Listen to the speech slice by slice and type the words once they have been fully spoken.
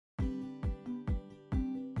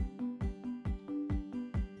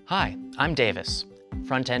Hi, I'm Davis,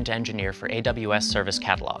 front-end engineer for AWS Service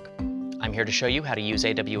Catalog. I'm here to show you how to use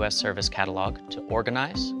AWS Service Catalog to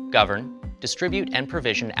organize, govern, distribute, and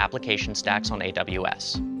provision application stacks on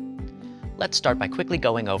AWS. Let's start by quickly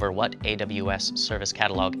going over what AWS Service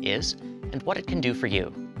Catalog is and what it can do for you.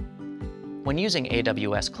 When using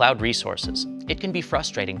AWS cloud resources, it can be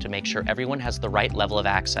frustrating to make sure everyone has the right level of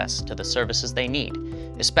access to the services they need,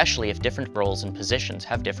 especially if different roles and positions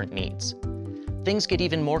have different needs. Things get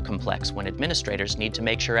even more complex when administrators need to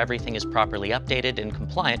make sure everything is properly updated and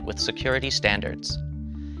compliant with security standards.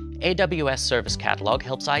 AWS Service Catalog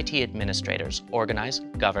helps IT administrators organize,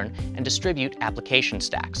 govern, and distribute application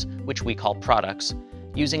stacks, which we call products,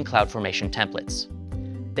 using CloudFormation templates.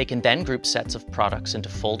 They can then group sets of products into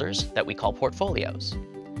folders that we call portfolios.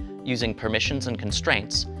 Using permissions and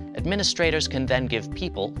constraints, administrators can then give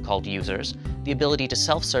people, called users, the ability to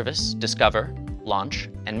self-service, discover, launch,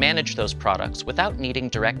 and manage those products without needing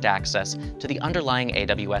direct access to the underlying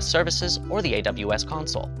AWS services or the AWS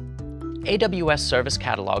console. AWS Service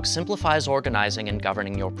Catalog simplifies organizing and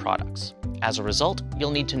governing your products. As a result,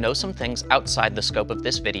 you'll need to know some things outside the scope of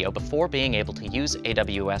this video before being able to use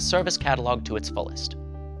AWS Service Catalog to its fullest.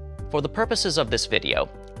 For the purposes of this video,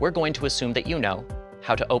 we're going to assume that you know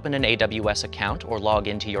how to open an AWS account or log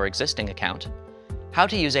into your existing account, how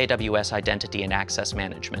to use AWS Identity and Access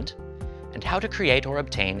Management, and how to create or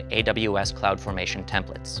obtain AWS CloudFormation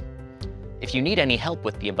templates. If you need any help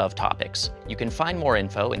with the above topics, you can find more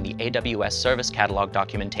info in the AWS Service Catalog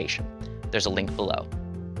documentation. There's a link below.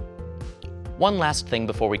 One last thing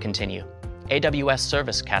before we continue. AWS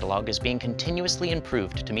Service Catalog is being continuously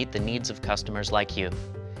improved to meet the needs of customers like you.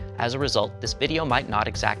 As a result, this video might not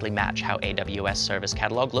exactly match how AWS Service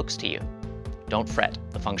Catalog looks to you. Don't fret,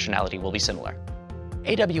 the functionality will be similar.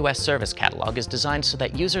 AWS Service Catalog is designed so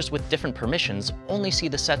that users with different permissions only see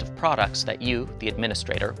the set of products that you, the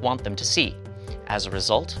administrator, want them to see. As a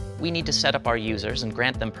result, we need to set up our users and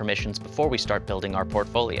grant them permissions before we start building our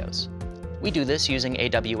portfolios. We do this using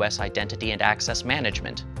AWS Identity and Access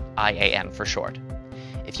Management, IAM for short.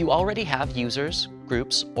 If you already have users,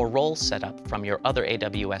 groups, or roles set up from your other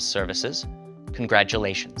AWS services,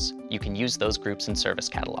 congratulations, you can use those groups in Service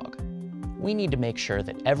Catalog. We need to make sure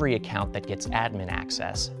that every account that gets admin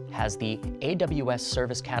access has the AWS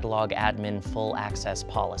Service Catalog Admin Full Access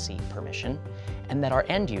Policy permission, and that our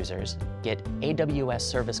end users get AWS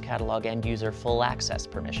Service Catalog End User Full Access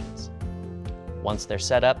permissions. Once they're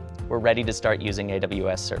set up, we're ready to start using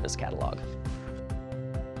AWS Service Catalog.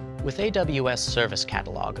 With AWS Service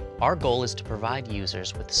Catalog, our goal is to provide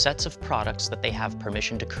users with sets of products that they have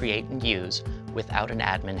permission to create and use without an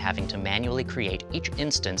admin having to manually create each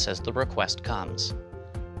instance as the request comes.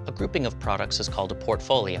 A grouping of products is called a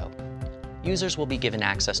portfolio. Users will be given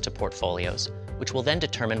access to portfolios, which will then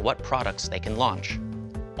determine what products they can launch.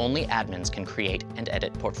 Only admins can create and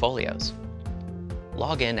edit portfolios.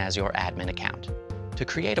 Log in as your admin account. To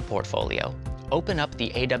create a portfolio, open up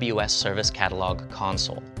the AWS Service Catalog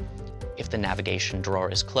console. If the navigation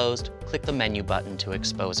drawer is closed, click the menu button to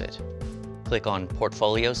expose it. Click on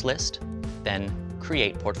Portfolios list, then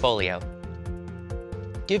Create Portfolio.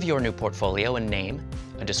 Give your new portfolio a name,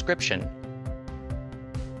 a description,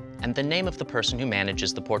 and the name of the person who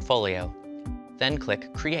manages the portfolio. Then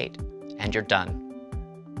click Create, and you're done.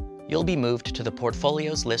 You'll be moved to the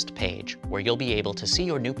Portfolios list page, where you'll be able to see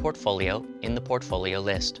your new portfolio in the portfolio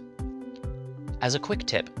list. As a quick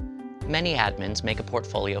tip, many admins make a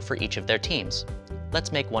portfolio for each of their teams.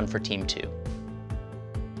 Let's make one for Team 2.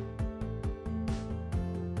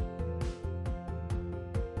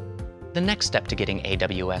 The next step to getting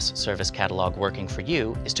AWS Service Catalog working for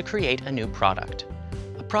you is to create a new product.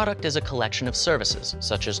 A product is a collection of services,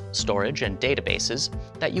 such as storage and databases,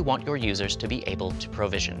 that you want your users to be able to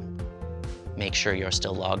provision. Make sure you're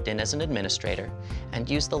still logged in as an administrator, and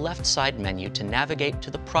use the left side menu to navigate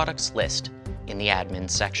to the products list in the admin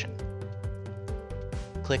section.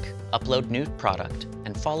 Click Upload New Product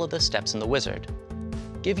and follow the steps in the wizard.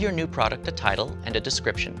 Give your new product a title and a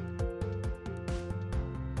description.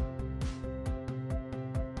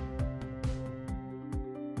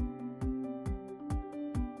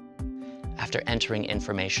 After entering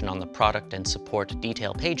information on the product and support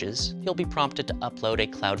detail pages, you'll be prompted to upload a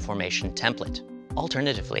CloudFormation template.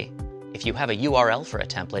 Alternatively, if you have a URL for a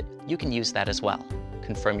template, you can use that as well.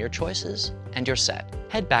 Confirm your choices, and you're set.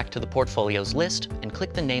 Head back to the Portfolios list and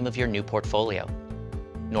click the name of your new portfolio.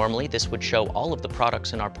 Normally, this would show all of the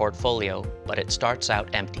products in our portfolio, but it starts out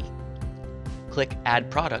empty. Click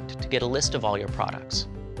Add Product to get a list of all your products.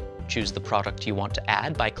 Choose the product you want to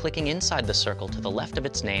add by clicking inside the circle to the left of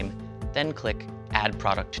its name, then click Add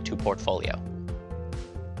Product to Portfolio.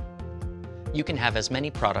 You can have as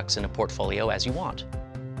many products in a portfolio as you want.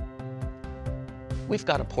 We've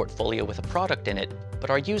got a portfolio with a product in it, but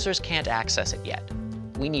our users can't access it yet.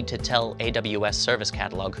 We need to tell AWS Service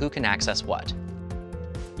Catalog who can access what.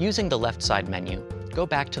 Using the left side menu, go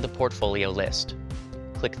back to the portfolio list.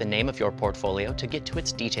 Click the name of your portfolio to get to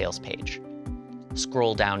its details page.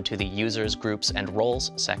 Scroll down to the Users, Groups, and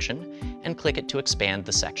Roles section and click it to expand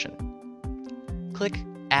the section. Click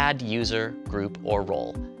Add User, Group, or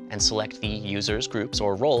Role and select the users, groups,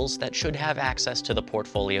 or roles that should have access to the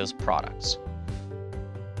portfolio's products.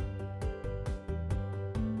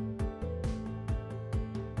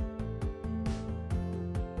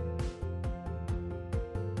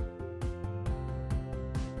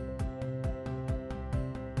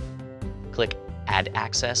 Click Add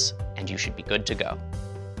Access, and you should be good to go.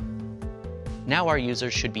 Now our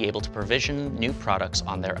users should be able to provision new products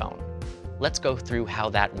on their own. Let's go through how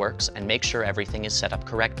that works and make sure everything is set up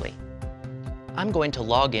correctly. I'm going to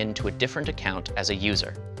log in to a different account as a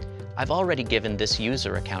user. I've already given this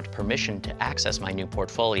user account permission to access my new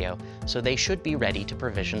portfolio, so they should be ready to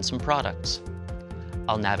provision some products.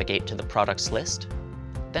 I'll navigate to the products list,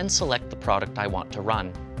 then select the product I want to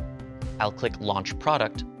run. I'll click Launch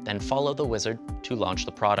Product, then follow the wizard to launch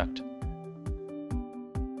the product.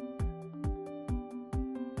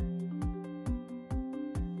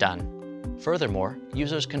 Done. Furthermore,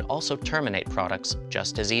 users can also terminate products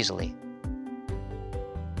just as easily.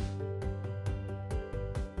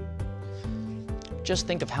 Just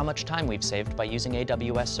think of how much time we've saved by using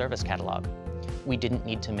AWS Service Catalog. We didn't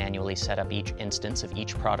need to manually set up each instance of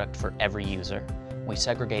each product for every user. We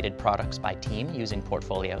segregated products by team using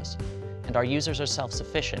portfolios, and our users are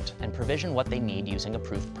self-sufficient and provision what they need using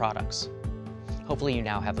approved products. Hopefully you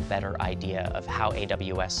now have a better idea of how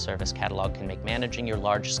AWS Service Catalog can make managing your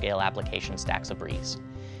large-scale application stacks a breeze.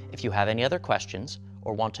 If you have any other questions,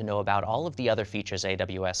 or want to know about all of the other features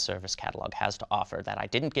AWS Service Catalog has to offer that I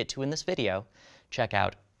didn't get to in this video, check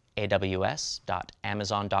out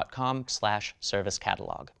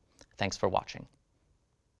aws.amazon.com/servicecatalog. Thanks for watching.